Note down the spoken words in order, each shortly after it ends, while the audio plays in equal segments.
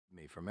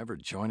from ever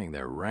joining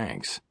their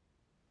ranks.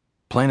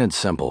 Plain and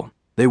simple,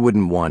 they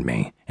wouldn't want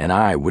me, and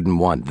I wouldn't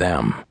want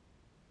them.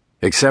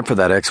 Except for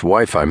that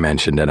ex-wife I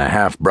mentioned and a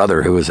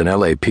half-brother who was an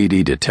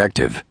LAPD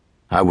detective,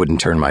 I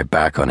wouldn't turn my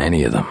back on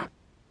any of them,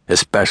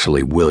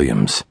 especially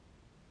Williams.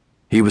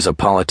 He was a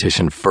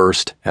politician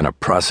first and a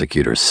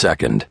prosecutor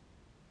second.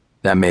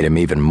 That made him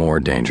even more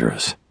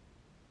dangerous.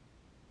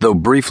 Though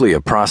briefly a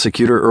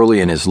prosecutor early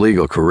in his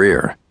legal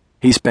career,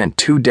 he spent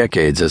 2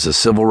 decades as a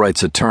civil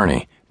rights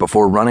attorney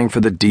before running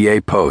for the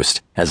DA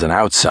post as an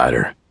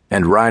outsider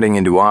and riding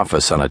into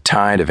office on a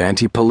tide of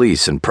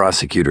anti-police and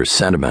prosecutor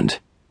sentiment.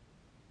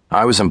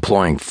 I was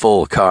employing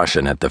full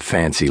caution at the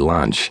fancy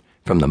lunch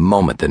from the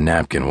moment the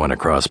napkin went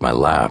across my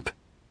lap.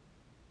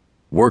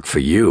 "Work for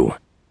you?"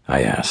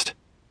 I asked.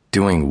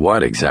 "Doing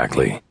what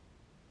exactly?"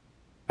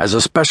 "As a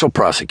special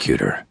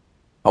prosecutor.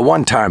 A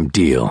one-time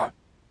deal.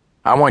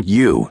 I want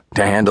you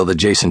to handle the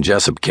Jason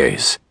Jessup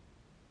case."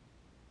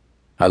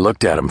 I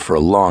looked at him for a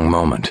long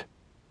moment.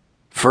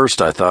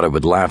 First, I thought I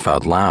would laugh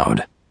out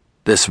loud.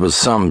 This was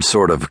some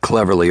sort of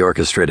cleverly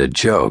orchestrated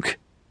joke.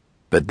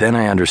 But then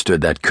I understood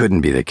that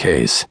couldn't be the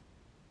case.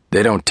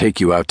 They don't take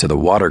you out to the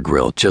water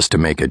grill just to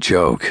make a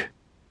joke.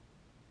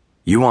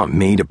 "You want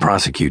me to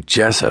prosecute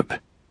Jessup?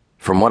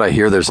 From what I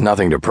hear, there's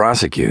nothing to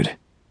prosecute.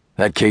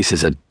 That case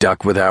is a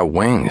duck without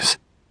wings.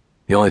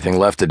 The only thing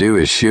left to do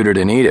is shoot it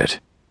and eat it."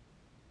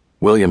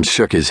 Williams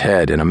shook his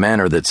head in a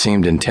manner that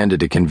seemed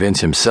intended to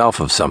convince himself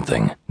of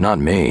something, not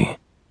me.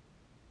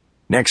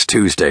 "Next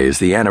Tuesday is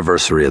the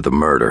anniversary of the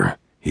murder,"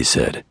 he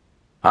said.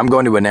 "I'm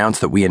going to announce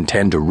that we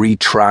intend to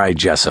retry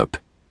Jessup,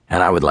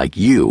 and I would like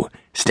you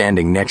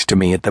standing next to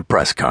me at the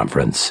press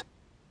conference."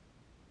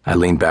 I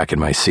leaned back in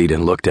my seat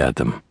and looked at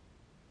them.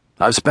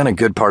 I've spent a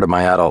good part of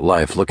my adult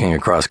life looking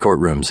across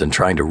courtrooms and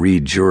trying to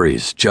read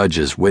juries,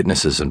 judges,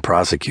 witnesses, and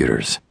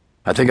prosecutors.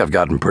 I think I've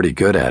gotten pretty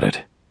good at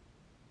it.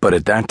 But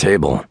at that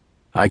table,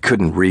 I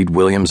couldn't read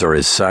Williams or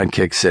his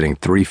sidekick sitting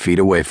 3 feet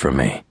away from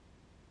me.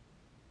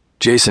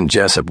 Jason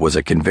Jessup was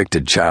a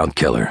convicted child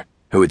killer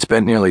who had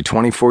spent nearly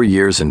 24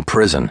 years in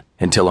prison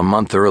until a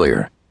month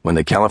earlier, when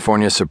the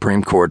California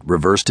Supreme Court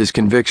reversed his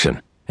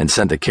conviction and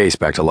sent the case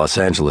back to Los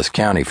Angeles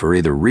County for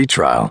either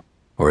retrial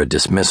or a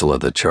dismissal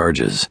of the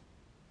charges.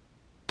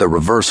 The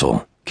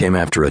reversal came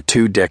after a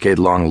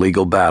 2-decade-long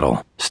legal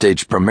battle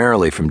staged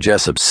primarily from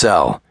Jessup's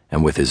cell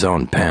and with his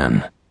own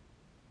pen.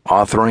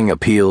 Authoring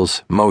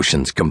appeals,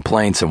 motions,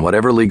 complaints, and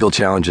whatever legal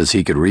challenges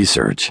he could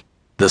research,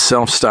 the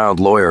self-styled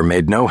lawyer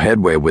made no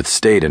headway with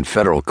state and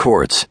federal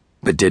courts,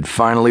 but did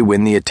finally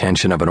win the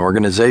attention of an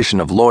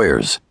organization of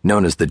lawyers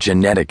known as the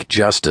Genetic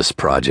Justice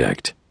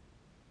Project.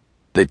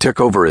 They took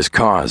over his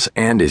cause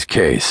and his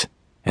case,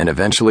 and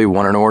eventually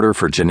won an order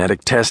for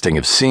genetic testing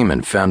of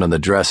semen found on the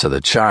dress of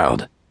the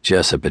child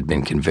Jessup had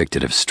been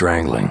convicted of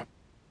strangling.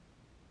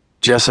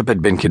 Jessup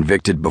had been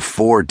convicted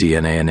before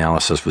DNA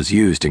analysis was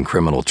used in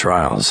criminal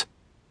trials.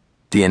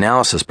 The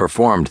analysis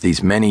performed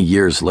these many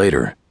years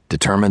later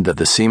determined that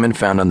the semen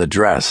found on the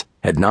dress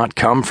had not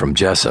come from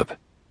Jessup,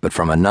 but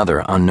from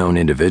another unknown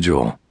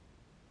individual.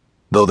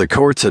 Though the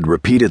courts had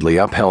repeatedly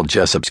upheld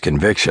Jessup's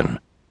conviction,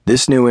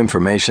 this new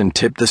information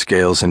tipped the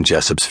scales in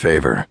Jessup's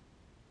favor.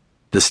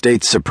 The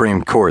state's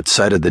Supreme Court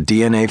cited the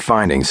DNA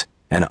findings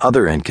and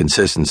other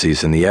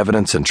inconsistencies in the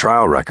evidence and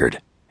trial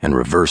record and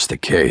reversed the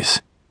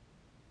case.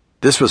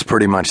 This was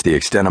pretty much the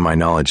extent of my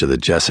knowledge of the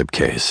Jessup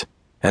case,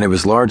 and it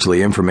was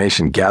largely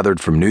information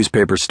gathered from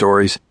newspaper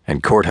stories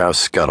and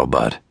courthouse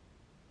scuttlebutt.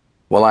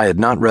 While I had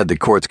not read the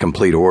court's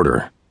complete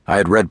order, I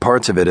had read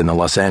parts of it in the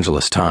Los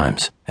Angeles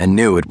Times and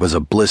knew it was a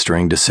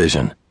blistering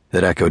decision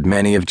that echoed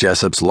many of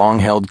Jessup's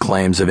long-held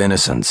claims of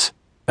innocence,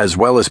 as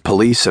well as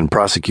police and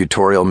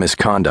prosecutorial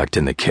misconduct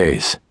in the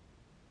case.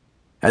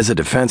 As a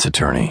defense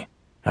attorney,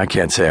 I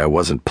can't say I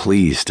wasn't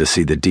pleased to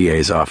see the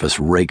DA's office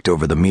raked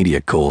over the media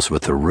coals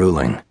with the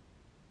ruling.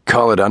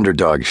 Call it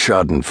underdog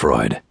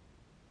schadenfreude.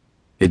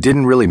 It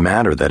didn't really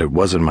matter that it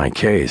wasn't my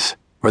case,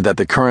 or that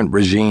the current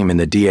regime in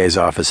the DA's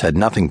office had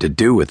nothing to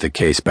do with the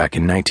case back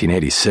in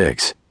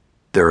 1986.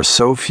 There are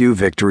so few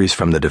victories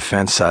from the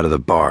defense side of the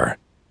bar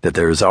that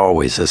there is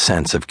always a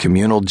sense of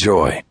communal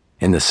joy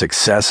in the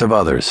success of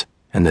others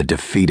and the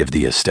defeat of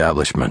the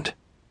establishment.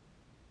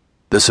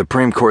 The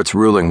Supreme Court's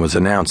ruling was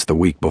announced the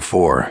week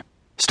before,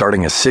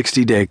 starting a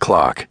 60-day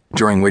clock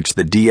during which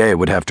the DA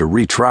would have to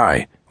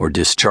retry or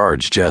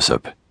discharge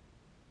Jessup.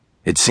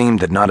 It seemed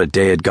that not a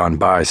day had gone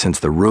by since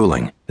the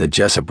ruling that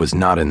Jessup was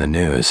not in the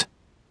news.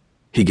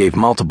 He gave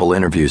multiple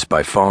interviews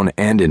by phone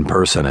and in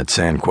person at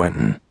San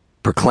Quentin,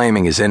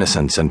 proclaiming his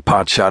innocence and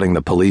pot-shotting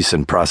the police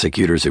and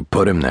prosecutors who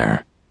put him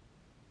there.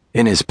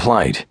 In his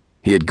plight,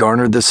 he had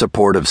garnered the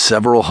support of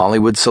several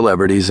Hollywood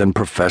celebrities and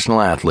professional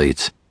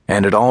athletes,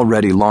 and had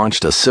already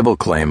launched a civil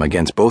claim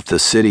against both the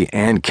city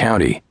and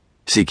county,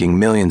 seeking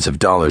millions of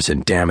dollars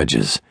in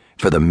damages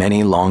for the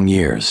many long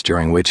years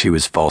during which he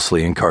was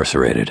falsely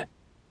incarcerated.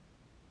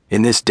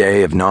 In this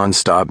day of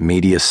non-stop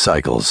media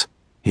cycles,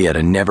 he had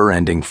a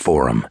never-ending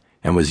forum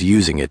and was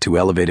using it to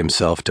elevate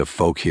himself to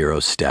folk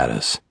hero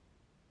status.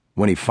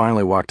 When he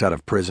finally walked out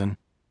of prison,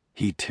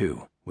 he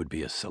too would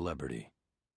be a celebrity.